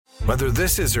Whether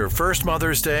this is her first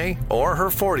Mother's Day or her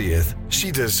 40th, she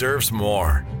deserves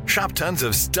more. Shop tons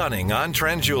of stunning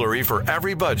on-trend jewelry for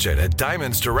every budget at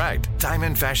Diamonds Direct.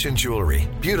 Diamond fashion jewelry,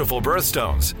 beautiful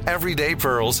birthstones, everyday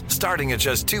pearls starting at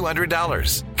just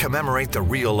 $200. Commemorate the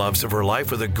real loves of her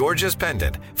life with a gorgeous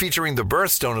pendant featuring the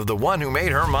birthstone of the one who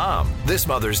made her mom. This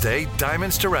Mother's Day,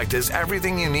 Diamonds Direct is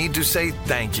everything you need to say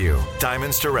thank you.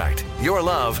 Diamonds Direct. Your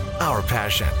love, our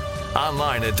passion.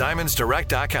 Online at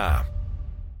diamondsdirect.com.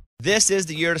 This is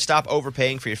the year to stop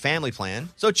overpaying for your family plan.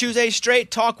 So choose a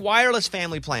Straight Talk Wireless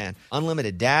family plan.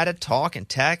 Unlimited data, talk, and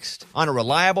text on a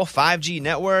reliable 5G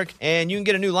network. And you can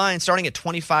get a new line starting at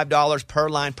 $25 per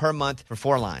line per month for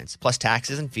 4 lines, plus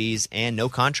taxes and fees and no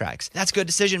contracts. That's good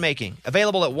decision making.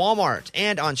 Available at Walmart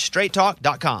and on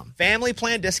straighttalk.com. Family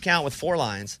plan discount with 4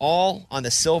 lines, all on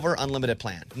the Silver Unlimited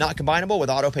plan. Not combinable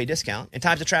with auto pay discount. In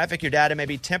times of traffic, your data may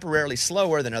be temporarily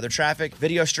slower than other traffic.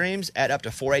 Video streams at up to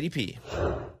 480p.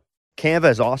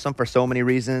 Canva is awesome for so many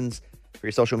reasons, for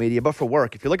your social media, but for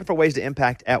work. If you're looking for ways to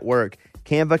impact at work,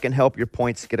 Canva can help your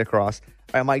points get across.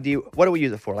 All right, Mike, what do we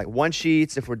use it for? Like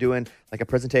one-sheets, if we're doing like a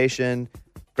presentation,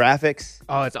 graphics?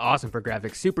 Oh, it's awesome for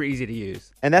graphics. Super easy to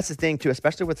use. And that's the thing, too,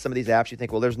 especially with some of these apps, you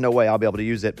think, well, there's no way I'll be able to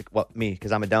use it. Well, me,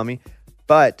 because I'm a dummy.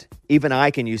 But even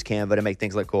I can use Canva to make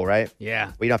things look cool, right? Yeah.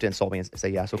 Well, you don't have to insult me and say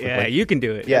yes so quickly. Yeah, you can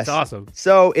do it. Yes. It's awesome.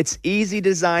 So it's easy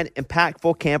design,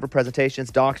 impactful Canva presentations,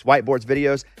 docs, whiteboards,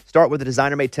 videos. Start with a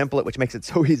designer-made template, which makes it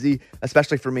so easy,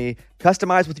 especially for me.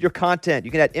 Customize with your content.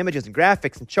 You can add images and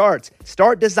graphics and charts.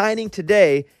 Start designing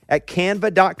today at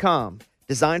canva.com.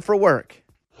 Design for work.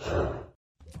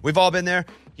 We've all been there.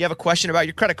 You have a question about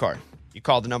your credit card. You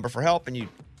call the number for help and you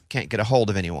can't get a hold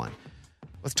of anyone.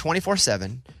 With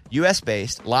 24/7,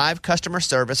 U.S.-based live customer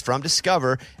service from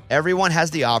Discover, everyone has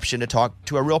the option to talk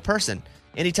to a real person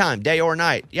anytime, day or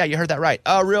night. Yeah, you heard that right.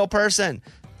 A real person.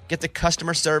 Get the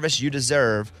customer service you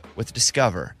deserve with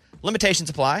Discover.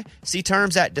 Limitations apply. See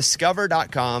terms at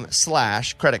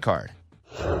discover.com/credit card.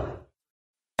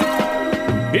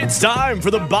 It's time for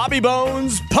the Bobby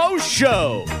Bones Post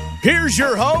Show. Here's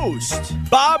your host,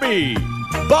 Bobby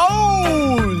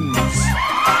Bones.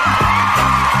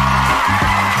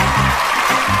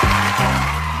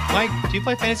 Mike, do you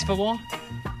play fantasy football?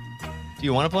 Do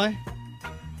you want to play? You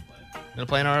want to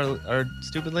play in our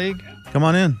stupid league? Come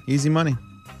on in. Easy money.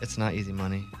 It's not easy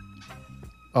money.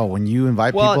 Oh, when you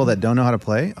invite people that don't know how to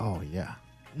play? Oh, yeah.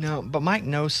 No, but Mike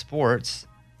knows sports.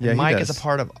 Yeah, Mike does. is a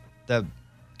part of the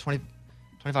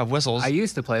 25 Whistles. I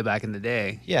used to play back in the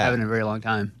day. Yeah. Haven't in a very long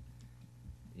time.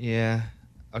 Yeah.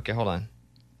 Okay, hold on.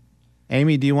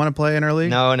 Amy, do you want to play in our league?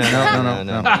 No. Okay.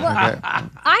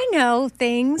 I know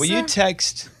things. Will you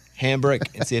text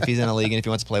Hambrick and see if he's in a league and if he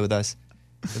wants to play with us?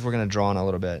 Because we're going to draw in a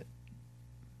little bit.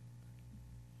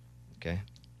 Okay.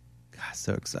 God,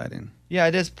 so exciting. Yeah,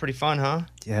 it is pretty fun, huh?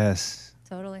 Yes.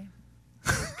 Totally.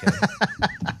 Okay.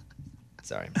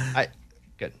 Sorry.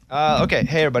 Good. Okay.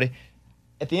 Hey, everybody.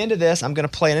 At the end of this, I'm going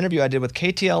to play an interview I did with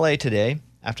KTLA today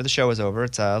after the show was over.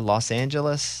 It's a Los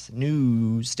Angeles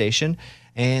news station.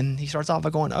 And he starts off by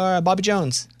going, Bobby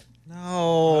Jones.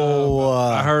 No.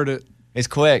 I heard it. It's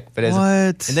quick. But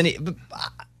What? And then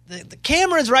the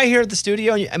camera is right here at the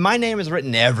studio, and my name is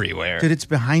written everywhere. Dude, it's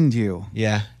behind you.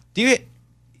 Yeah. Do you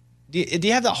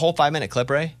have that whole 5-minute clip,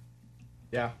 Ray?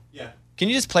 Yeah. Can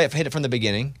you just play it, hit it from the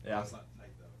beginning? Yeah, it's not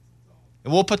tight though.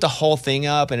 And we'll put the whole thing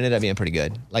up, and it ended up being pretty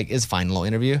good. Like, it's a fine little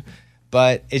interview.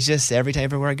 But it's just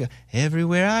everywhere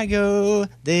I go,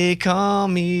 they call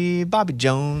me Bobby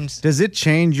Jones. Does it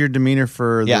change your demeanor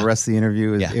for the rest of the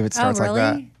interview if it starts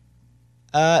like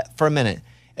that? For a minute.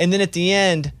 And then at the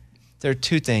end, there are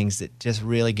 2 things that just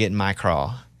really get in my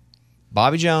craw.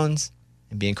 Bobby Jones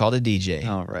and being called a DJ.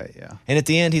 Oh, right, yeah. And at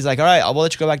the end, he's like, all right, we'll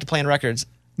let you go back to playing records.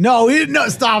 No, he didn't. No,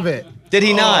 stop it. Did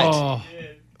he not?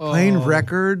 Playing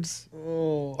records?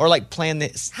 Or like playing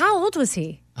this. How old was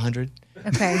he? 100.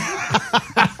 Okay.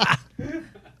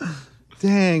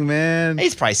 Dang, man.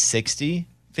 He's probably 60,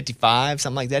 55,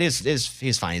 something like that. He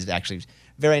was fine. He's actually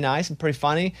very nice and pretty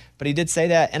funny. But he did say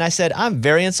that. And I said, I'm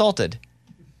very insulted.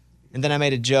 And then I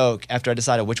made a joke after I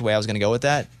decided which way I was going to go with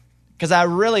that. Because I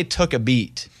really took a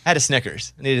beat. I had a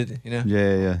Snickers. I needed,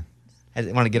 Yeah. I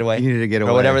wanted to get away. You needed to get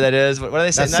away. Or whatever that is. What do they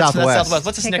say? That's Southwest.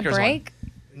 What's a Take Snickers a break? one?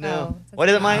 No. What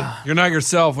is it, Mike? You're not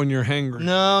yourself when you're hangry.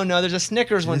 No, there's a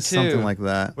Snickers one It's too. something like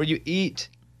that. Where you eat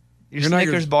your You're not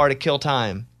Snickers bar to kill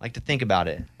time. Like to think about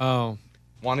it. Oh.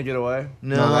 Want to get away?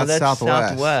 No, that's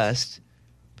Southwest. Southwest.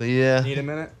 But yeah. Need a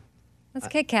minute? Let's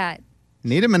Kit Kat.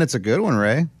 Need a minute's a good one,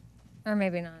 Ray. Or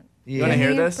maybe not. You want to hear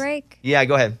Give me a this? break? Yeah,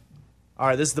 go ahead. All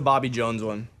right, this is the Bobby Jones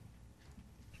one.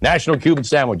 National Cuban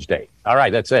Sandwich Day. All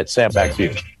right, that's it. Sam, back to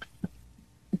you.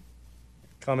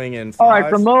 coming in 5. All right,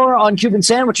 from more on Cuban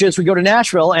sandwiches, we go to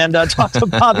Nashville and talk to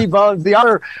Bobby Bones, the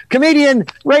other comedian,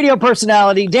 radio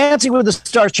personality, Dancing with the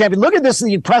Stars champion. Look at this,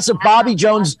 the impressive Bobby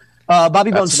Bones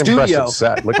studio.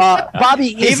 Bobby,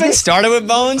 he even started with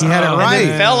Bones. He had it right. And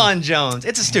then fell on Jones.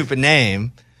 It's a stupid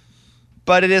name,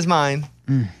 but it is mine.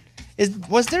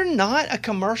 Was there not a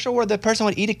commercial where the person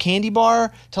would eat a candy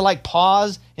bar to like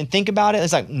pause and think about it?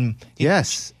 It's like,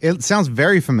 yes, it sounds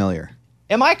very familiar.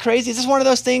 Am I crazy? Is this one of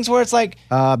those things where it's like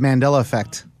Mandela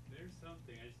effect? There's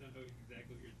something. I just don't know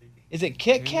exactly what you're thinking. Is it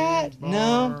Kit Kat?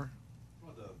 No.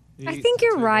 I think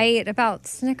you're right about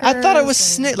Snickers. I thought it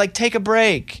was like take a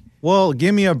break. Well,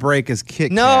 give me a break is Kit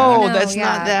Kat. No, that's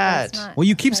not that. That's not- Well,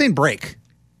 you keep saying break.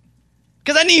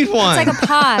 Because I need one. It's like a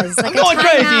pause. Like I'm going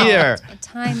crazy here. A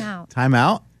timeout. Time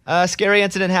out. A scary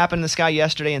incident happened in the sky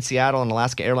yesterday in Seattle. An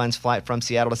Alaska Airlines flight from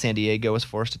Seattle to San Diego was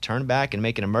forced to turn back and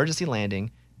make an emergency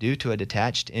landing due to a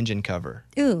detached engine cover.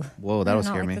 Ooh. Whoa, I that'll do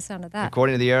not scare like me. the sound of that.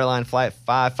 According to the airline, Flight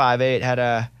 558 had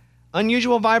a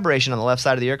unusual vibration on the left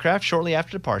side of the aircraft shortly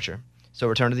after departure. So it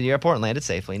returned to the airport and landed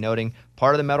safely, noting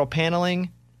part of the metal paneling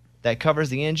that covers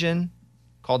the engine,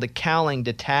 called the cowling,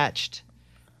 detached.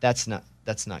 That's not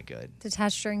good.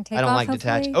 Detached during takeoff. I don't like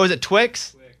hopefully? detached. Oh, is it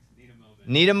Twix?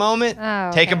 Need a moment.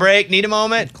 Oh, Take a okay. break. Need a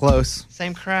moment. Close.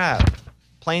 Same crap.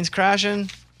 Planes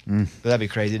crashing. But that'd be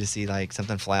crazy to see like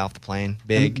something fly off the plane.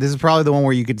 Big. And this is probably the one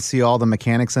where you get to see all the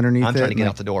mechanics underneath I'm trying to it. get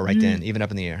out the door right then, even up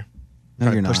in the air. No,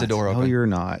 Trying you're to push not. the door open. No, you're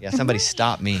not. Yeah, somebody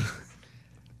stop me.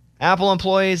 Apple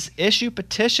employees issue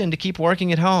petition to keep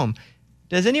working at home.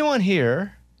 Does anyone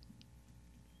here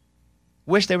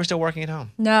wish they were still working at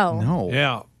home? No. No.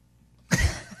 Yeah.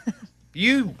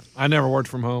 I never worked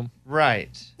from home. Right.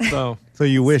 So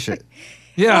you wish it.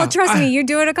 yeah. Well, trust me, you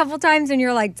do it a couple times and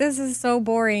you're like, this is so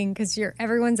boring because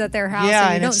everyone's at their house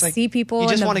and you don't it's like, see people. You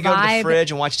just want to go to the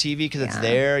fridge and watch TV because it's Yeah.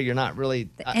 there. You're not really.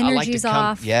 I like to energy's come.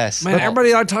 off. Yes. Man,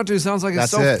 everybody I talk to sounds like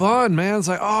it's That's so it. fun, man. It's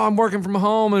like, oh, I'm working from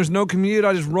home. There's no commute.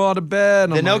 I just roll out of bed.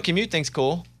 And The I'm no like, commute thing's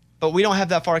cool, but we don't have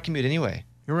that far a commute anyway.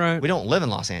 You're right. We don't live in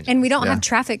Los Angeles. And we don't Yeah. have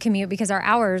traffic commute because our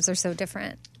hours are so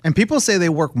different. And people say they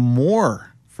work more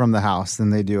from the house than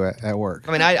they do at work.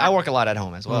 I mean, I work a lot at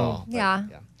home as well. but, Yeah.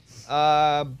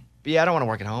 But yeah, I don't want to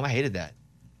work at home. I hated that.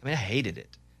 I mean, I hated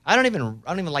it. I don't even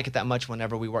like it that much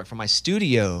whenever we work from my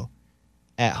studio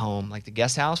at home, like the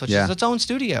guest house, which Yeah. is its own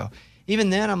studio. Even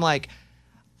then, I'm like,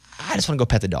 I just want to go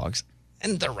pet the dogs,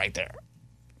 and they're right there.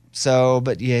 So,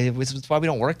 but yeah, it's why we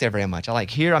don't work there very much. I like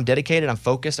here. I'm dedicated. I'm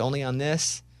focused only on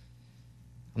this.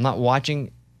 I'm not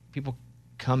watching people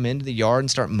come into the yard and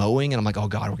start mowing, and I'm like, oh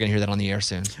God, we're gonna hear that on the air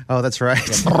soon. Oh, that's right.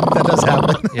 That does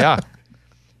happen. Yeah.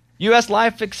 U.S.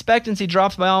 life expectancy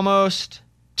drops by almost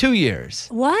 2 years.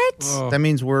 What? That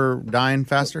means we're dying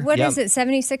faster? What Yep. is it,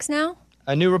 76 now?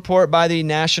 A new report by the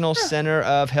National Center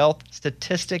of Health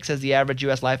Statistics says the average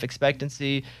U.S. life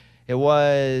expectancy, it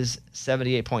was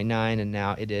 78.9, and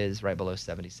now it is right below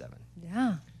 77.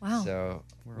 Yeah. Wow. So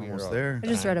We're almost there. I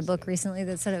just read a book recently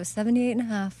that said it was 78 and a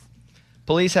half.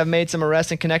 Police have made some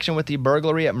arrests in connection with the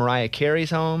burglary at Mariah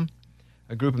Carey's home.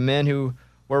 A group of men who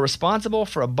were responsible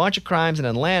for a bunch of crimes in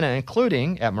Atlanta,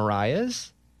 including at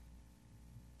Mariah's.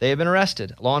 They have been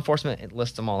arrested. Law enforcement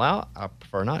lists them all out. I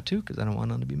prefer not to because I don't want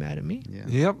them to be mad at me. Yeah.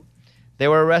 Yep. They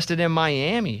were arrested in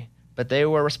Miami, but they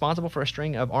were responsible for a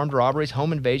string of armed robberies,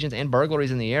 home invasions, and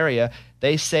burglaries in the area.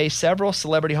 They say several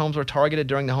celebrity homes were targeted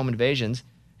during the home invasions,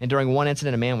 and during one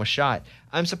incident, a man was shot.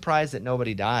 I'm surprised that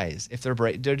nobody dies. If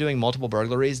they're doing multiple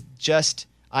burglaries, just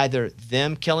either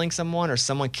them killing someone or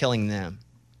someone killing them.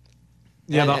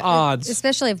 Yeah, the odds.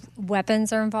 Especially if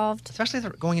weapons are involved. Especially if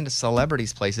they're going into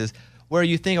celebrities' places where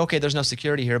you think, okay, there's no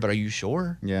security here, but are you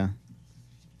sure? Yeah.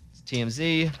 It's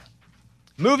TMZ.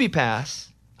 Movie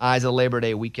Pass eyes a Labor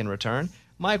Day weekend return.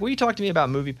 Mike, will you talk to me about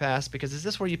Movie Pass? Because is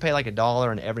this where you pay like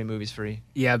 $1 and every movie's free?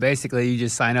 Yeah, basically you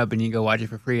just sign up and you can go watch it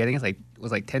for free. I think it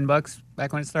was like $10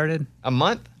 back when it started. A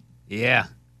month? Yeah,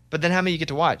 But then how many you get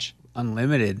to watch?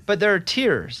 unlimited. But there are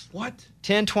tiers. What?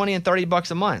 10, 20, and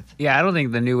 $30 a month. Yeah, I don't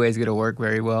think the new way is going to work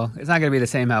very well. It's not going to be the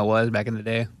same how it was back in the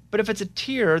day. But if it's a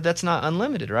tier, that's not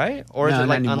unlimited, right? Or is No, it not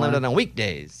like anymore. unlimited on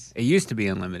weekdays? It used to be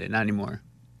unlimited, not anymore.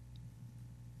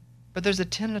 But there's a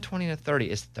 10 and a 20 and a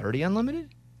 30. Is 30 unlimited?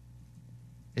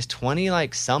 Is 20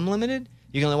 like some limited?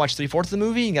 You can only watch 3/4 of the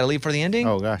movie? You got to leave for the ending?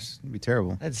 Oh, gosh. It'd be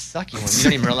terrible. That's a sucky one. You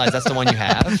don't even realize that's the one you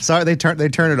have. Sorry, they turn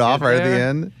it off right at the there.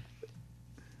 end.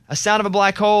 A sound of a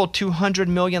black hole 200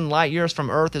 million light years from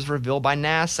Earth is revealed by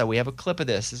NASA. We have a clip of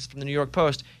this. This is from the New York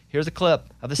Post. Here's a clip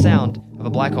of the sound of a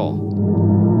black hole.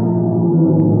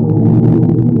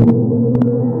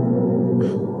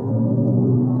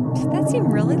 Did that seem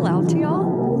really loud to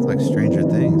y'all? It's like Stranger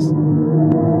Things.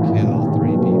 Kill 3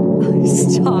 people.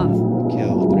 Stop.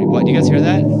 Kill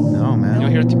No, man. You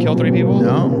don't hear it to kill 3 people?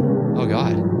 No. Oh,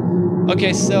 God.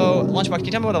 Okay, so, Lunchbox, can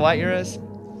you tell me what a light year is?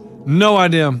 No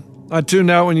idea. I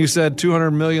tuned out when you said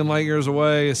 200 million light years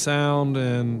away, a sound,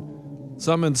 and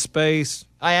something in space.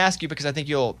 I ask you because I think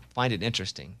you'll find it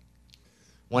interesting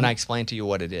when I explain to you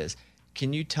what it is.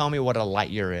 Can you tell me what a light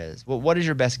year is? What is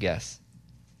your best guess?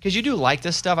 Because you do like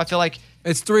this stuff. I feel like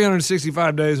It's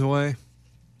 365 days away.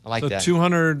 I like So that.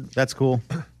 200 That's cool.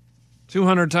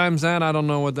 200 times that, I don't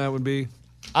know what that would be.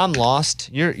 I'm lost.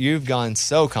 You've gone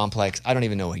so complex. I don't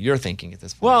even know what you're thinking at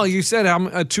this point. Well, you said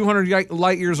 200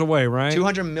 light years away, right?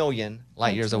 200 million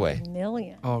light years away.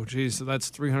 Million. Oh, geez. So that's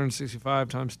 365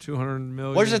 times 200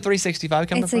 million. Where's the 365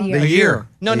 coming It's a from? year. A year.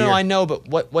 No, A no, year. I know, but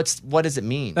what does it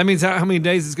mean? That means how many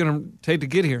days it's going to take to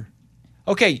get here.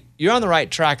 Okay, you're on the right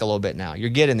track a little bit now. You're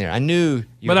getting there. I knew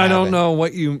you But I have don't it. know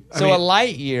what you... I So mean, a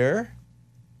light year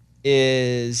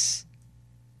is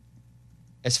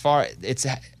as far it's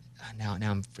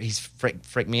now he's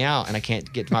freaked me out and I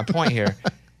can't get to my point here.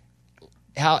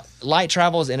 How light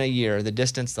travels in a year, the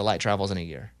distance the light travels in a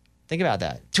year. Think about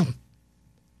that.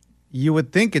 You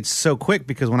would think it's so quick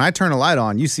because when I turn a light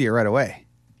on, you see it right away.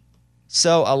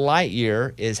 So a light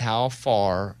year is how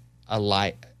far a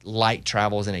light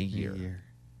travels in a year.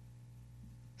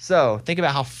 So think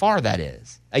about how far that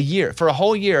is. A year. For a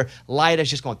whole year, light is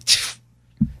just going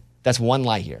that's 1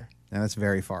 light year. And that's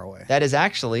very far away. That is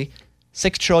actually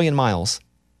 6 trillion miles.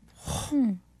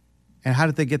 And how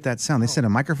did they get that sound? They sent a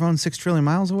microphone 6 trillion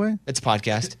miles away? It's a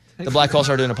podcast. The Black Hole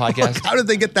started doing a podcast. How did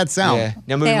they get that sound? Yeah.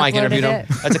 Now, Movie They Mike interviewed him. uploaded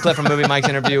it. That's a clip from Movie Mike's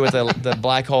interview with the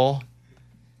Black Hole.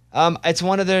 It's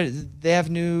one of their. They have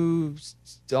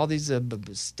all these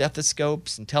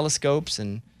stethoscopes and telescopes,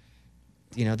 and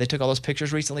they took all those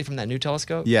pictures recently from that new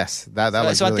telescope. Yes, that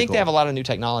was So really I think cool. they have a lot of new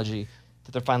technology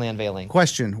that they're finally unveiling.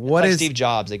 Question: It's What like is? Steve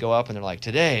Jobs? They go up and they're like,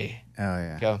 today, Oh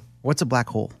yeah. go. What's a black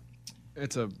hole?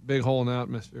 it's a big hole in the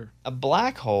atmosphere. A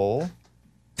black hole.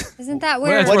 Isn't that Well,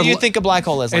 where that's What where do you li- think a black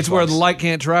hole is? It's where the Lunchbox? light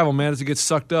can't travel, man. As it gets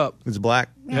sucked up. It's black.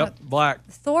 Yep, black.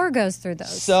 Thor goes through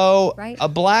those? So right? a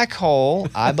black hole,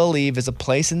 I believe, is a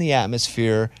place in the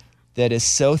atmosphere that is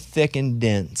so thick and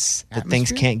dense that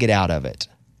things Atmosphere? can't get out of it.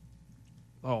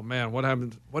 Oh, man. What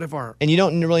happens? What if our... And you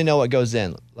don't really know what goes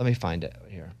in. Let me find it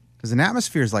here. Because an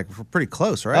atmosphere is like pretty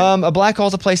close, right? A black hole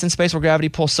is a place in space where gravity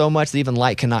pulls so much that even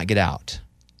light cannot get out.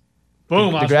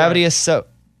 Boom. The gravity is so.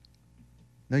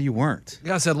 no, you weren't.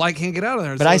 Yeah, I said light can't get out of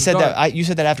there. But so I it's said dark. that. You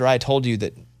said that after I told you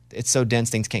that it's so dense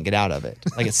things can't get out of it.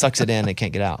 Like it sucks it in, it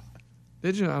can't get out.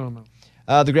 Did you? I don't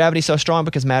know. The gravity is so strong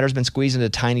because matter's been squeezed into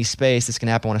tiny space. This can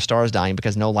happen when a star is dying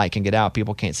because no light can get out.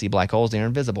 People can't see black holes; they're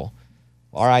invisible.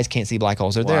 Our eyes can't see black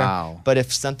holes; they're Wow. there. But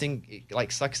if something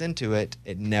like sucks into it,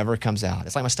 it never comes out.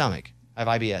 It's like my stomach. I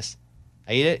have IBS.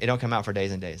 I eat it; it don't come out for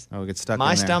days and days. Oh, it gets stuck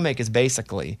My in there. stomach is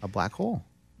basically A black hole.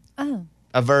 Oh.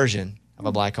 a version of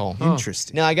a black hole.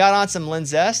 Interesting. Now I got on some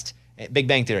Linzest, Big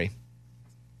Bang Theory.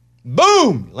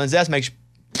 Boom! Linzest makes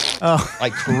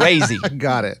like crazy.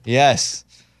 Got it. Yes.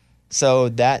 So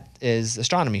that is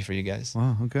astronomy for you guys.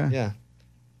 Wow. Okay. Yeah.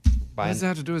 What does that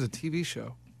have to do with a TV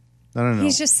show? No.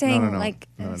 He's just saying, No. like,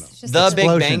 No. it's just The a- Big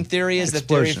Explosion. Bang Theory is the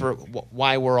theory Explosion. for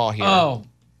why we're all here. Oh.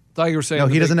 Thought you were saying... No,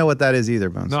 the he big- doesn't know what that is either,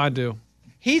 Bones. No, I do.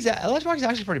 Lunchbox is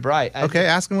actually pretty bright. Okay,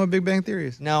 ask him what Big Bang Theory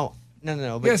is. No. But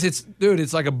Yes,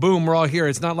 it's like a boom. We're all here.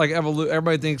 It's not like evolution.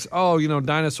 Everybody thinks,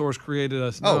 dinosaurs created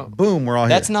us. Oh, No. boom, we're all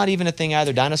that's here. not even a thing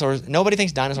either. Nobody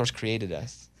thinks dinosaurs created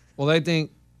us. Well, they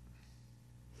think.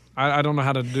 I don't know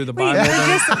how to do the Wait, Bible you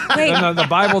thing. just, wait, No, the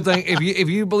Bible thing. If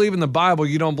you believe in the Bible,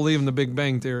 you don't believe in the Big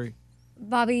Bang Theory.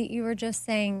 Bobby, you were just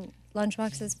saying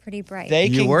Lunchbox is pretty bright.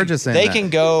 You were just saying they that. can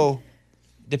go,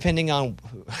 depending on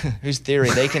whose theory,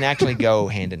 they can actually go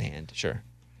hand in hand. Sure.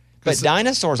 But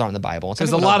dinosaurs aren't in the Bible. And some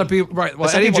Because a people lot don't- of people, right? Well,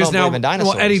 some Eddie people just don't now. believe in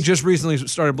dinosaurs. Well, Eddie just recently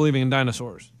started believing in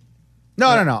dinosaurs. No.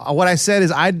 What I said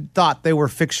is I thought they were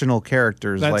fictional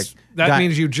characters. That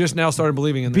means you just now started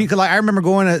believing in them. Because I remember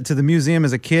going to the museum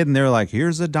as a kid, and they were like,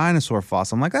 "Here's a dinosaur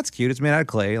fossil." I'm like, "That's cute. It's made out of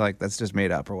clay. Like that's just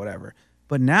made up or whatever."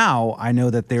 But now I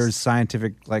know that there's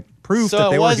scientific proof So that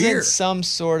they it were wasn't here. some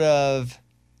sort of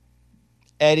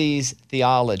Eddie's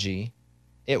theology.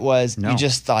 It was No. you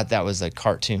just thought that was a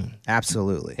cartoon.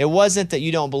 Absolutely. It wasn't that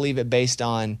you don't believe it based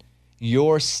on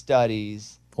your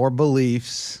studies. Or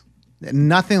beliefs.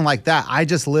 Nothing like that. I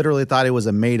just literally thought it was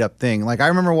a made up thing. Like I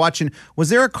remember watching. Was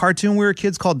there a cartoon when we were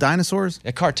kids called Dinosaurs?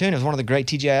 A cartoon is one of the great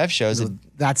TGIF shows.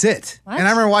 That's it. What? And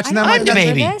I remember watching I that. don't I'm the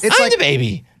remember baby. this. It's I'm like- the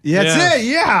baby. Yeah, that's Yeah. it.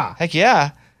 Yeah. Heck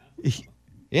yeah.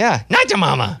 Yeah. Night to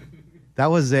mama.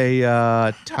 That was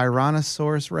a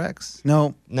Tyrannosaurus Rex.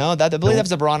 No. No, I believe that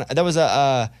was a that was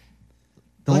a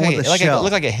The one with the shell.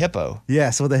 looked like a hippo.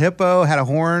 Yeah, so the hippo had a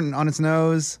horn on its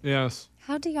nose. Yes.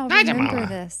 How do y'all remember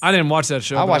this? I didn't watch that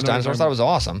show. I but watched know Dinosaurs. you're Thought it was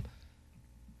awesome.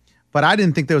 But I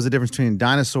didn't think there was a difference between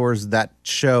dinosaurs, that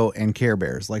show, and Care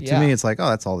Bears. Like, to Yeah. me, it's like, oh,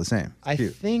 that's all the same. I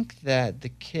Cute. think that the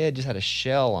kid just had a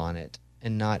shell on it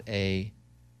and not a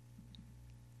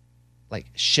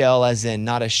shell as in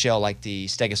not a shell like the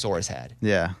Stegosaurus had.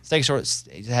 Yeah.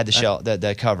 Stegosaurus had the shell,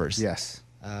 the covers. Yes.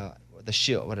 The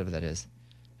shield, whatever that is.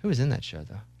 Who was in that show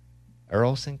though?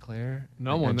 Earl Sinclair?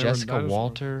 No one. They were Jessica dinosaurs.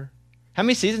 Walter. How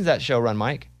many seasons that show run,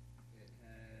 Mike?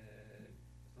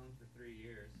 For 3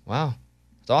 years. Wow.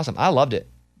 It's awesome. I loved it.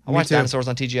 I Me watched too. Dinosaurs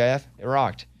on TGIF. It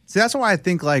rocked. See, that's why I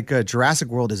think like Jurassic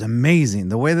World is amazing.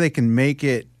 The way they can make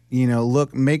it,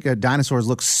 make dinosaurs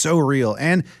look so real,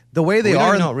 and the way they we don't are.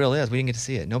 even know what it real is. We didn't get to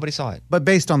see it. Nobody saw it. But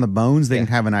based on the bones, they Yeah.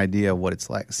 can have an idea of what it's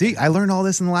like. See, I learned all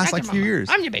this in the last few years.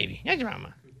 I'm your baby. I'm your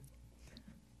mama.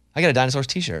 I got a Dinosaurs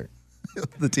t-shirt.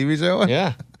 The TV show.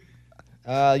 Yeah.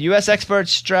 U.S.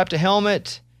 experts strapped a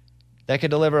helmet that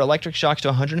could deliver electric shocks to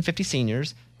 150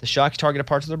 seniors. The shocks targeted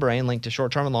parts of their brain linked to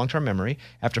short-term and long-term memory.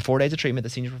 After 4 days of treatment, the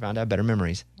seniors were found to have better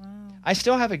memories. Wow. I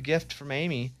still have a gift from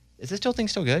Amy. Is this thing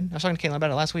still good? I was talking to Caitlin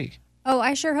about it last week. Oh,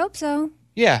 I sure hope so.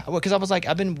 Yeah, because I was like,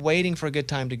 I've been waiting for a good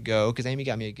time to go because Amy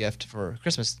got me a gift for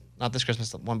Christmas. Not this Christmas,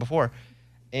 the one before.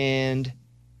 And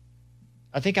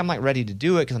I think I'm like ready to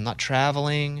do it because I'm not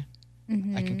traveling.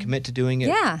 Mm-hmm. I can commit to doing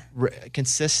it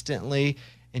consistently.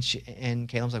 And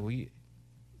Caitlin's like, well,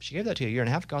 she gave that to you a year and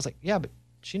a half ago. I was like, yeah, but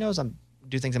she knows I'm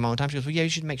do things in my own time. She goes, well, yeah, you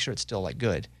should make sure it's still like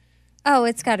good. Oh,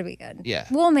 it's got to be good. Yeah.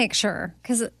 We'll make sure.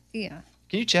 Because, yeah.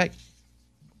 Can you check?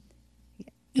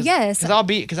 Yes.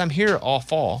 Because I'm here all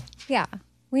fall. Yeah.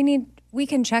 We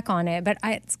can check on it, but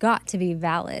it's got to be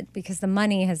valid because the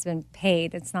money has been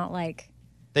paid. It's not like.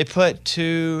 They put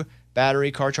 2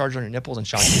 battery car chargers on your nipples and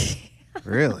shot you.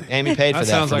 Really? Amy paid for that.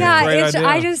 Sounds like yeah, a great it's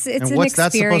idea. it's And an what's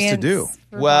that supposed to experience do?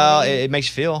 for Well, Bobby. it makes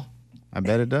you feel. I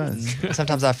bet it does.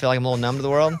 Sometimes I feel like I'm a little numb to the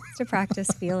world. to practice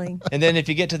feeling. And then if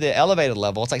you get to the elevated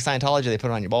level, it's like Scientology. They put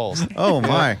it on your balls. Oh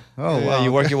my! Oh Yeah, wow!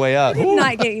 you work your way up. Did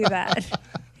not get you that.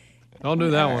 Don't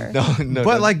do that one. No,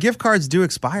 But like gift cards do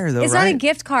expire though, It's right? not a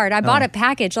gift card. I bought a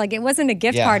package. Like it wasn't a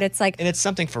gift Yeah. card. It's like and it's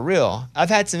something for real. I've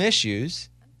had some issues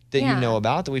that Yeah. you know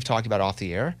about that we've talked about off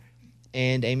the air.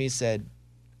 And Amy said,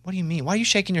 what do you mean? Why are you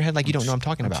shaking your head like you don't know what I'm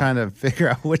talking I'm about? trying to figure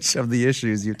out which of the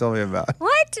issues you told me about.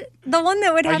 what? The one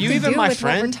that would Are have you to even do my with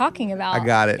what we're friend? talking about. I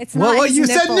got it. It's well, not what his you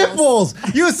said nipples.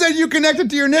 You said you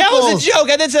connected to your that nipples. was a joke.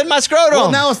 I didn't say my scrotum.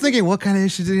 Well, now I was thinking, what kind of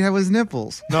issues did he have with his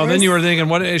nipples? No, then you were thinking,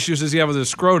 what issues does he have with his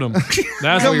scrotum? That's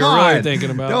what Come you were really on.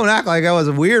 thinking about. Don't act like that was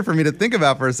weird for me to think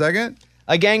about for a second.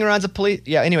 A gang runs a police.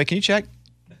 Yeah, anyway, can you check?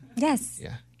 Yes.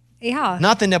 Yeah. Yeah.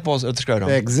 Not the nipples or the scrotum.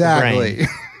 the Exactly. brain.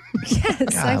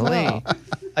 yes. I will. Golly.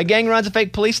 A gang runs a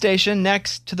fake police station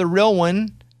next to the real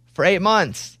one for 8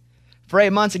 months. For 8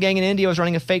 months, a gang in India was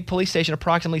running a fake police station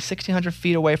approximately 1,600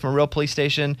 feet away from a real police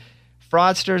station.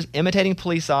 Fraudsters imitating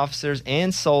police officers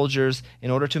and soldiers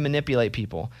in order to manipulate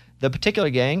people. The particular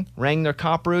gang rang their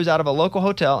cop ruse out of a local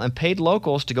hotel and paid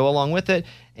locals to go along with it.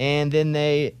 And then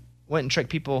they went and tricked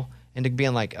people into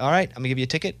being like, all right, I'm going to give you a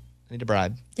ticket. I need a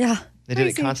bribe. Yeah. They did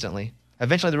it Crazy. constantly.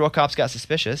 Eventually, the real cops got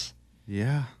suspicious.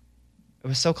 Yeah. It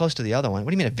was so close to the other one.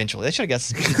 What do you mean eventually? They should have got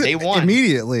suspicious day one.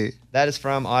 Immediately. That is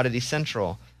from Oddity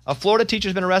Central. A Florida teacher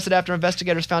has been arrested after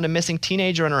investigators found a missing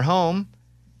teenager in her home.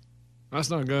 That's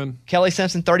not good. Kelly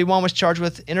Simpson, 31, was charged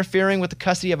with interfering with the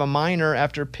custody of a minor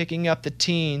after picking up the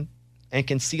teen and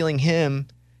concealing him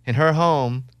in her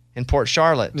home in Port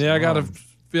Charlotte. Yeah, I got a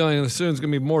feeling soon it's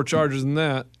going to be more charges than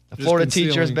that. A Just Florida teacher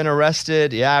has concealing. been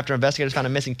arrested, after investigators found a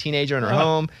missing teenager in her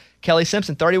home. Kelly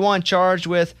Simpson, 31, charged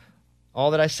with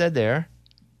all that I said there.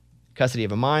 Custody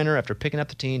of a minor after picking up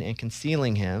the teen and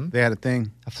concealing him. They had a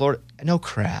thing. A Florida, no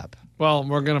crap. Well,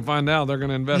 we're going to find out. They're going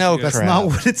to investigate. No, That's crap. not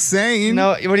what it's saying. No,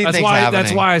 what do you That's think's why. happening?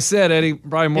 That's why I said Eddie.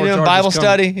 Probably more You doing charges Bible coming.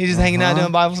 study? He's just hanging out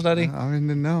doing Bible study. I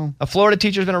didn't know. A Florida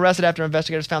teacher has been arrested after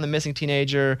investigators found the missing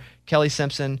teenager, Kelly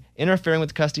Simpson, interfering with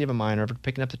the custody of a minor for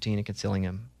picking up the teen and concealing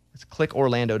him. It's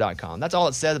clickorlando.com. That's all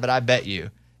it says, but I bet you.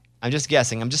 I'm just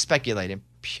guessing. I'm just speculating.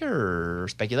 Pure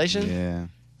speculation. Yeah.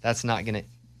 That's not going to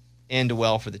end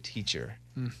well for the teacher.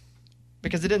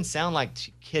 Because it didn't sound like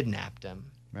she kidnapped him.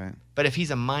 Right. But if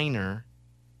he's a minor,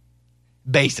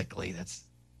 basically, that's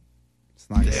It's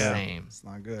not the good. same. It's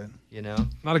not good. You know?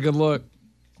 Not a good look.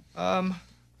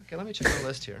 Okay, let me check my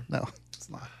list here. No, it's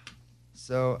not.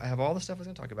 So I have all the stuff I was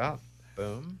going to talk about.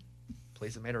 Boom.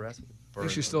 Police have made arrests. With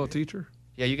Think she's still a teacher?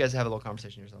 Yeah, you guys have a little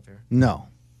conversation yourself here. No.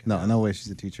 No way she's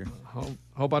a teacher.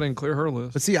 Hope I didn't clear her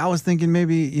list. But see, I was thinking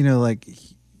maybe, like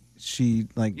she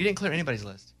like You didn't clear anybody's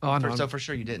list. Oh, I know. So for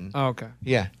sure you didn't. Oh, okay.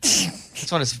 Yeah.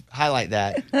 Just want to highlight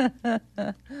that.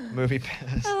 Movie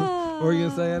pass. What were you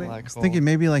gonna say, Eddie? I was thinking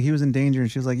maybe like he was in danger,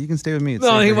 and she was like, "You can stay with me." It's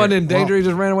No, safer he wasn't here." in danger. Well, He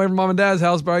just ran away from mom and dad's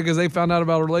house probably because they found out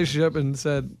about a relationship and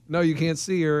said, "No, you can't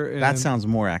see her." And that sounds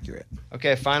more accurate.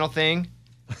 Okay, final thing.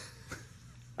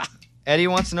 Eddie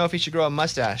wants to know if he should grow a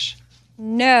mustache.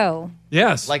 No.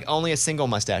 yes. Like only a single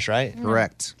mustache, right?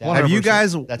 Correct. Yeah. Have you 100%.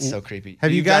 guys? That's so creepy.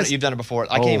 Have you You've done guys? it- you've done it before.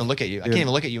 I can't even look at you. I dude. can't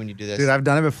even look at you when you do this. Dude, I've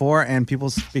done it before, and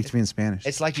people speak to me in Spanish.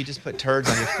 It's like you just put turds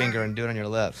on your finger and do it on your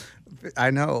lip.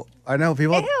 I know.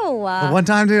 People. Ew. But one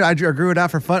time, dude, I grew it out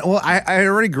for fun. Well, I had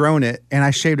already grown it, and I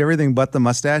shaved everything but the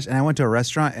mustache. And I went to a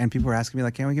restaurant, and people were asking me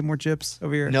like, "Can we get more chips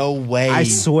over here?" No way. I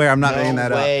swear, I'm not making that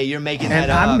No up. way. You're making that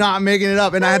And up. I'm not making it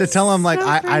up. And I had to tell him like, so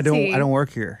I crazy. don't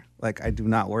work here. Like, I do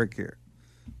not work here.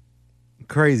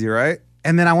 Crazy, right?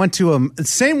 And then I went to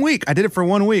same week. I did it for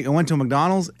 1 week. I went to a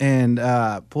McDonald's and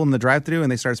pulled in the drive-thru,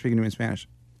 and they started speaking to me in Spanish.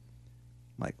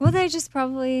 Well, they just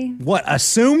probably What?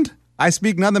 Assumed I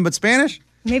speak nothing but Spanish?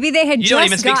 maybe they had You just don't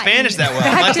even speak gotten Spanish that well.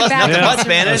 back Much to less back nothing but to-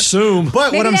 Spanish. Assume.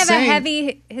 But Maybe what they I'm have saying, a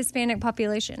heavy Hispanic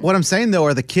population. what I'm saying though,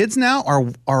 are the kids now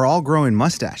are all growing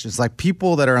mustaches, like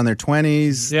people that are in their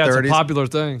 20s, Yeah, 30s. it's a popular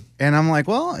thing. And I'm like,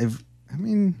 well,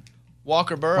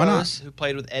 Walker not? Burroughs, who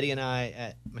played with Eddie and I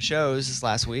at my shows this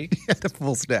last week, the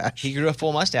full stash. he grew a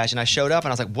full mustache, and I showed up,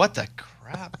 and I was like, what the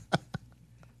crap?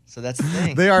 So that's the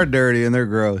thing. They are dirty and they're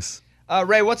gross.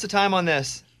 Ray, what's the time on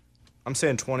this? I'm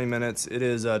saying 20 minutes. It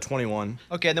is 21.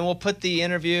 Okay, then we'll put the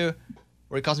interview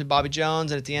where he calls me Bobby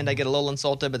Jones, and at the end I get a little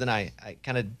insulted, but then I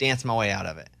kind of dance my way out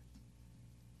of it.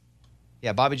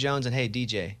 Yeah, Bobby Jones and hey,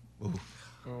 DJ. Ooh.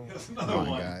 Come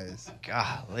on, guys.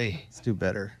 Golly. Let's do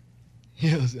better.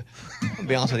 I'll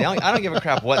be honest with you. I don't give a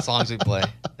crap what songs we play.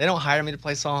 They don't hire me to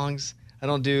play songs. I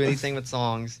don't do anything with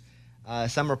songs.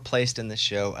 Some are placed in the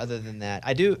show. Other than that,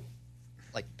 I do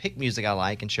like pick music I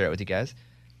like and share it with you guys.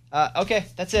 Okay,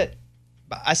 that's it.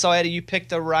 But I saw, Eddie, you picked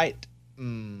the right.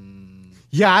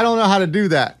 Yeah, I don't know how to do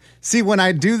that. See, when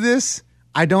I do this,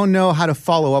 I don't know how to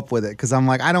follow up with it because I'm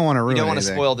like, I don't want to ruin You don't want to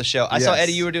anything. spoil the show. I saw, Yes.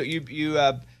 Eddie, you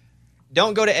were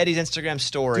don't go to Eddie's Instagram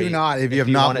story. Do not if you have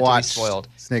not want it to be watched spoiled.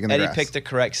 Snake in the Eddie Grass. picked the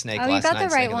correct snake Oh, you last got night. the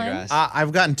Snake right in the one. Grass.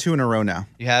 I've gotten 2 in a row now.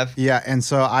 You have? Yeah, and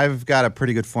so I've got a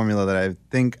pretty good formula that I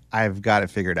think I've got it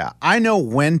figured out. I know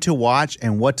when to watch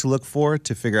and what to look for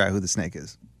to figure out who the snake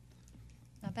is.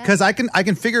 Not bad. Because I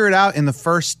can figure it out in the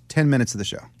first 10 minutes of the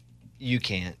show. You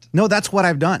can't. No, that's what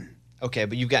I've done. Okay,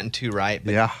 but you've gotten 2 right.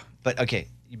 But, Yeah. But okay,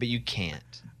 but you can't.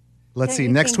 Let's Don't see. you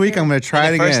Next think week you're- I'm going to try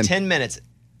In it the again. first 10 minutes,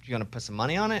 you're going to put some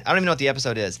money on it? I don't even know what the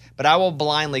episode is, but I will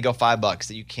blindly go $5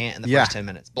 that you can't in the Yeah. first 10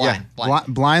 minutes. Blind. Yeah.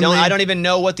 Blind. Blindly. I don't even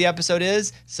know what the episode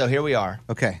is, so here we are.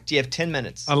 Okay. Do you have 10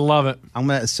 minutes? I love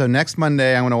it. So next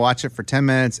Monday I'm going to watch it for 10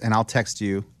 minutes and I'll text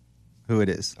you who it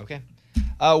is. Okay.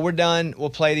 We're done. We'll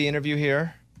play the interview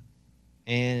here,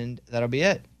 and that'll be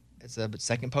it. It's a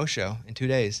second post show in 2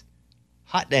 days.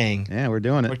 Hot dang. Yeah, we're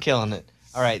doing We're it. killing it.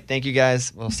 All right. Thank you,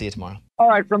 guys. We'll see you tomorrow. All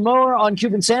right, from more on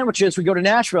Cuban sandwiches, we go to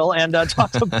Nashville and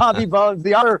talk to Bobby Bones,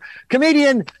 the other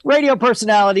comedian, radio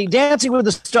personality, Dancing with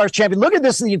the Stars champion. Look at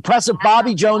this, the impressive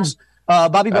Bobby Bones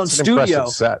studio.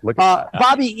 Set. Look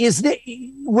Bobby,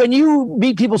 when you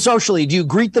meet people socially, do you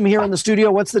greet them here in the studio?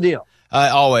 What's the deal?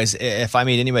 Always. If I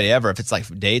meet anybody ever, if it's like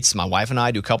dates, my wife and I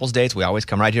do couples dates. We always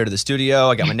come right here to the studio.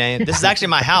 I got my name. This is actually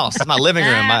my house. This is my living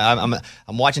room.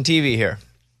 I'm watching TV here.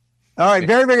 All right,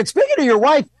 very, very good. Speaking of your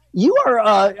wife, you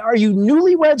are you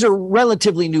newlyweds or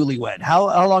relatively newlywed? How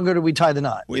long ago did we tie the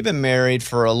knot? We've been married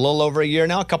for a little over a year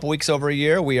now, a couple weeks over a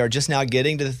year. We are just now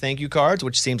getting to the thank you cards,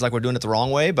 which seems like we're doing it the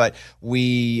wrong way, but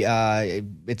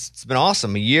it's been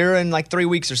awesome. A year and like 3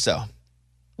 weeks or so.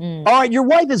 All right, your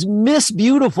wife is Miss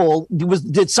Beautiful.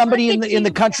 Did somebody in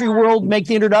the country world make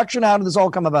the introduction? How did this all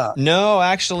come about? No,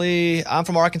 actually, I'm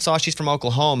from Arkansas. She's from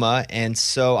Oklahoma. And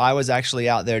so I was actually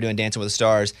out there doing Dancing with the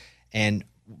Stars. And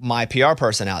my PR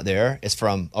person out there is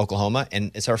from Oklahoma, and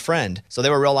it's her friend. So they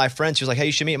were real life friends. She was like, hey,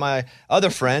 you should meet my other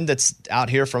friend that's out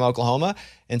here from Oklahoma.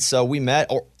 And so we met.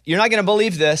 You're not going to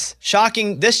believe this.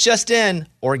 Shocking. This just in,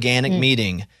 organic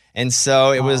meeting. And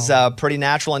so it was pretty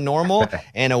natural and normal.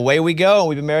 And away we go.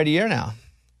 We've been married a year now.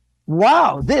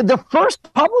 Wow, the first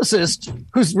publicist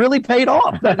who's really paid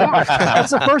off.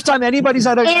 That's the first time anybody's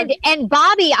had a... And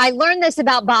Bobby, I learned this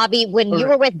about Bobby when you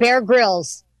were with Bear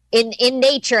Grylls in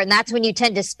nature, and that's when you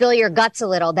tend to spill your guts a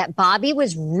little, that Bobby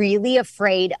was really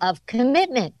afraid of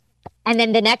commitment. And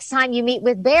then the next time you meet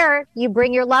with Bear, you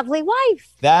bring your lovely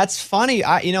wife. That's funny.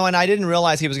 And I didn't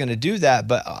realize he was going to do that,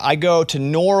 but I go to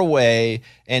Norway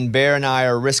and Bear and I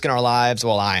are risking our lives.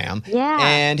 Well, I am. Yeah.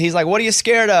 And he's like, what are you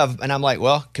scared of? And I'm like,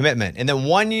 well, commitment. And then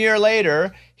 1 year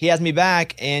later, he has me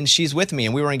back and she's with me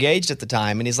and we were engaged at the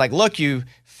time. And he's like, look, you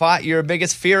fought your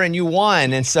biggest fear and you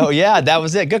won. And so, yeah, that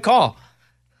was it. Good call.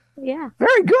 Yeah.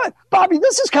 Very good. Bobby,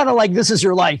 this is kind of like this is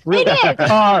your life. Really.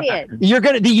 It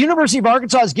is. The University of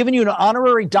Arkansas has given you an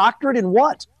honorary doctorate in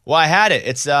what? Well, I had it.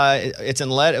 It's in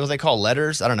what they call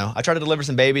letters. I don't know. I tried to deliver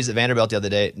some babies at Vanderbilt the other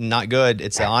day. Not good.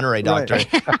 It's an honorary doctorate.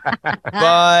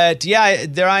 But yeah,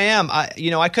 there I am.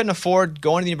 I couldn't afford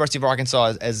going to the University of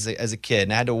Arkansas as a kid,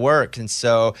 and I had to work, and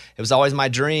so it was always my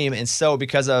dream. And so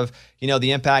because of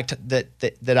the impact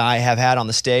that I have had on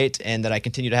the state and that I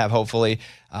continue to have, hopefully,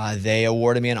 they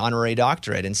awarded me an honorary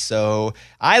doctorate. And so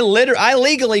I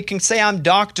legally can say I'm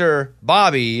Dr.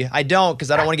 Bobby. I don't, because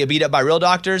I don't want to get beat up by real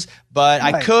doctors, but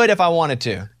I could if I wanted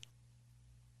to.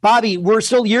 Bobby, we're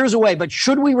still years away, but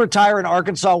should we retire in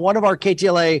Arkansas? One of our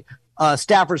KTLA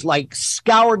staffers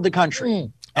scoured the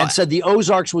country and said the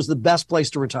Ozarks was the best place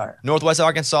to retire. Northwest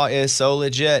Arkansas is so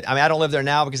legit. I mean, I don't live there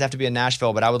now because I have to be in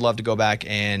Nashville, but I would love to go back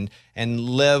and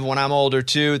live when I'm older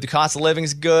too. The cost of living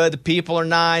is good. The people are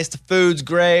nice. The food's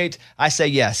great. I say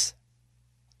yes.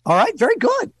 All right. Very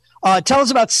good. Tell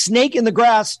us about Snake in the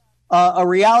Grass, a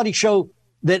reality show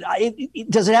that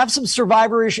does it have some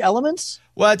Survivor-ish elements?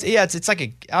 Well, it's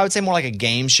like I would say more like a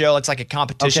game show. It's like a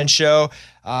competition show.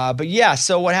 But yeah,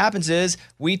 so what happens is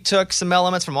we took some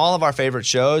elements from all of our favorite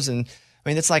shows, and I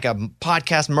mean, it's like a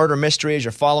podcast murder mystery as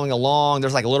you're following along.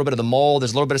 There's like a little bit of The Mole.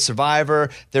 There's a little bit of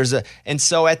Survivor. And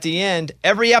so at the end,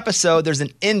 every episode, there's an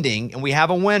ending, and we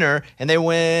have a winner, and they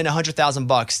win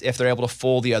 $100,000 if they're able to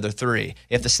fool the other three,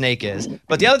 if the snake is.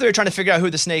 But the other three are trying to figure out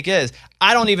who the snake is.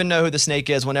 I don't even know who the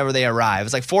snake is whenever they arrive.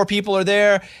 It's like 4 people are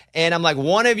there, and I'm like,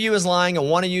 one of you is lying,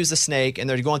 and one of you is the snake, and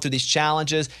they're going through these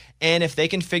challenges. And if they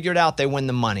can figure it out, they win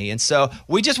the money. And so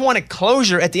we just wanted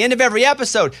closure at the end of every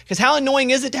episode, because how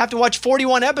annoying is it to have to watch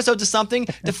 41 episodes of something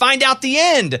to find out the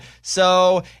end?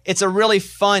 So it's a really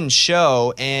fun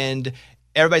show, and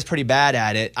everybody's pretty bad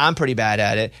at it. I'm pretty bad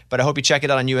at it, but I hope you check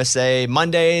it out on USA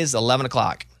Mondays, 11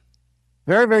 o'clock.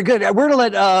 Very, very good. We're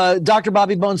going to let Dr.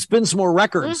 Bobby Bones spin some more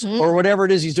records or whatever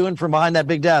it is he's doing from behind that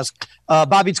big desk.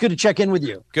 Bobby, it's good to check in with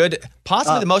you. Good.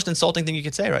 Possibly the most insulting thing you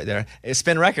could say right there is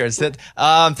spin records.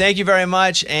 Thank you very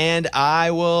much. And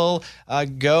I will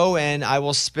go and I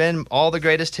will spin all the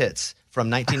greatest hits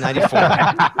from 1994.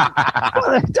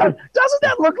 Well, doesn't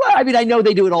that look like? I mean, I know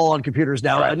they do it all on computers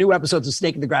now. Right. New episodes of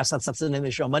Snake in the Grass. That's the name of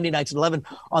the show. Monday nights at 11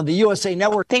 on the USA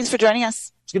Network. Thanks for joining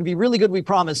us. It's going to be really good, we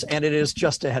promise. And it is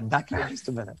just ahead. Back here in just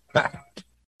a minute.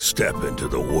 Step into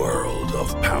the world of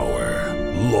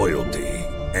power, loyalty,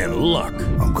 and luck.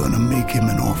 I'm going to make him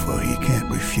an offer he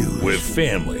can't refuse. With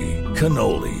family,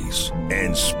 cannolis,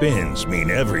 and spins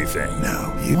mean everything.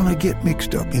 Now, you want to get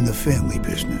mixed up in the family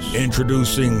business.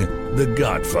 Introducing The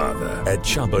Godfather at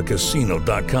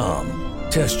ChumbaCasino.com.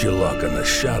 Test your luck in the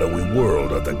shadowy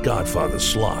world of The Godfather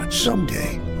slot.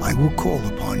 Someday, I will call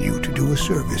upon you to do a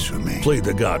service for me. Play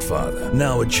The Godfather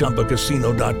now at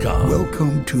ChumbaCasino.com.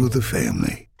 Welcome to the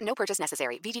family. No purchase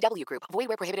necessary. VGW Group. Void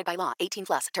where prohibited by law.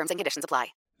 18+. Terms and conditions apply.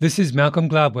 This is Malcolm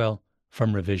Gladwell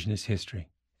from Revisionist History.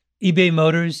 eBay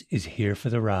Motors is here for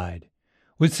the ride.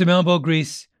 With some elbow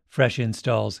grease, fresh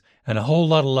installs, and a whole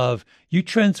lot of love, you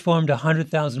transformed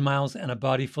 100,000 miles and a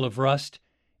body full of rust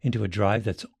into a drive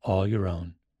that's all your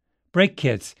own. Brake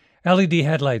kits, LED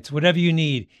headlights, whatever you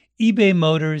need, eBay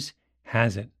Motors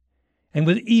has it. And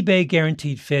with eBay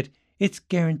Guaranteed Fit, it's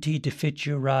guaranteed to fit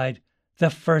your ride the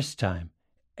first time,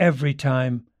 every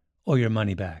time, or your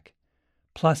money back.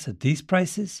 Plus, at these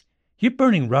prices, you're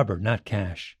burning rubber, not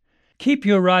cash. Keep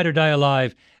your ride or die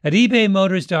alive at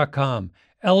ebaymotors.com.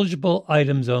 Eligible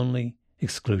items only.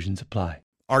 Exclusions apply.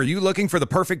 Are you looking for the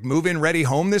perfect move-in ready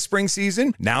home this spring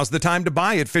season? Now's the time to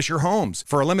buy at Fisher Homes.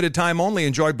 For a limited time only,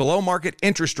 enjoy below-market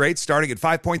interest rates starting at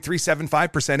 5.375%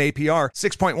 APR,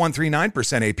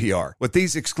 6.139% APR. With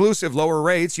these exclusive lower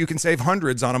rates, you can save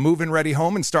hundreds on a move-in ready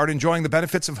home and start enjoying the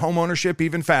benefits of home ownership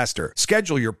even faster.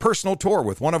 Schedule your personal tour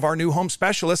with one of our new home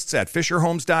specialists at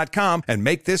FisherHomes.com and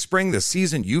make this spring the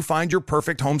season you find your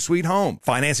perfect home sweet home.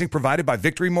 Financing provided by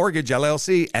Victory Mortgage,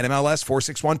 LLC, NMLS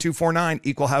 461249,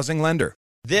 Equal Housing Lender.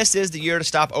 This is the year to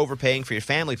stop overpaying for your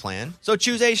family plan. So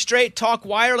choose a Straight Talk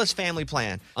Wireless family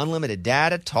plan. Unlimited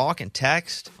data, talk, and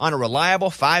text on a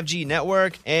reliable 5G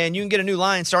network. And you can get a new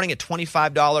line starting at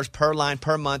 $25 per line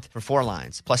per month for 4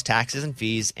 lines, plus taxes and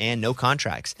fees and no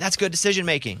contracts. That's good decision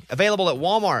making. Available at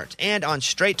Walmart and on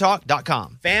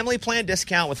straighttalk.com. Family plan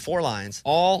discount with 4 lines,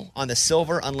 all on the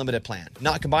Silver Unlimited plan.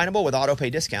 Not combinable with auto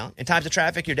pay discount. In times of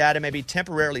traffic, your data may be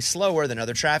temporarily slower than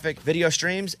other traffic. Video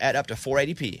streams at up to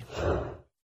 480p.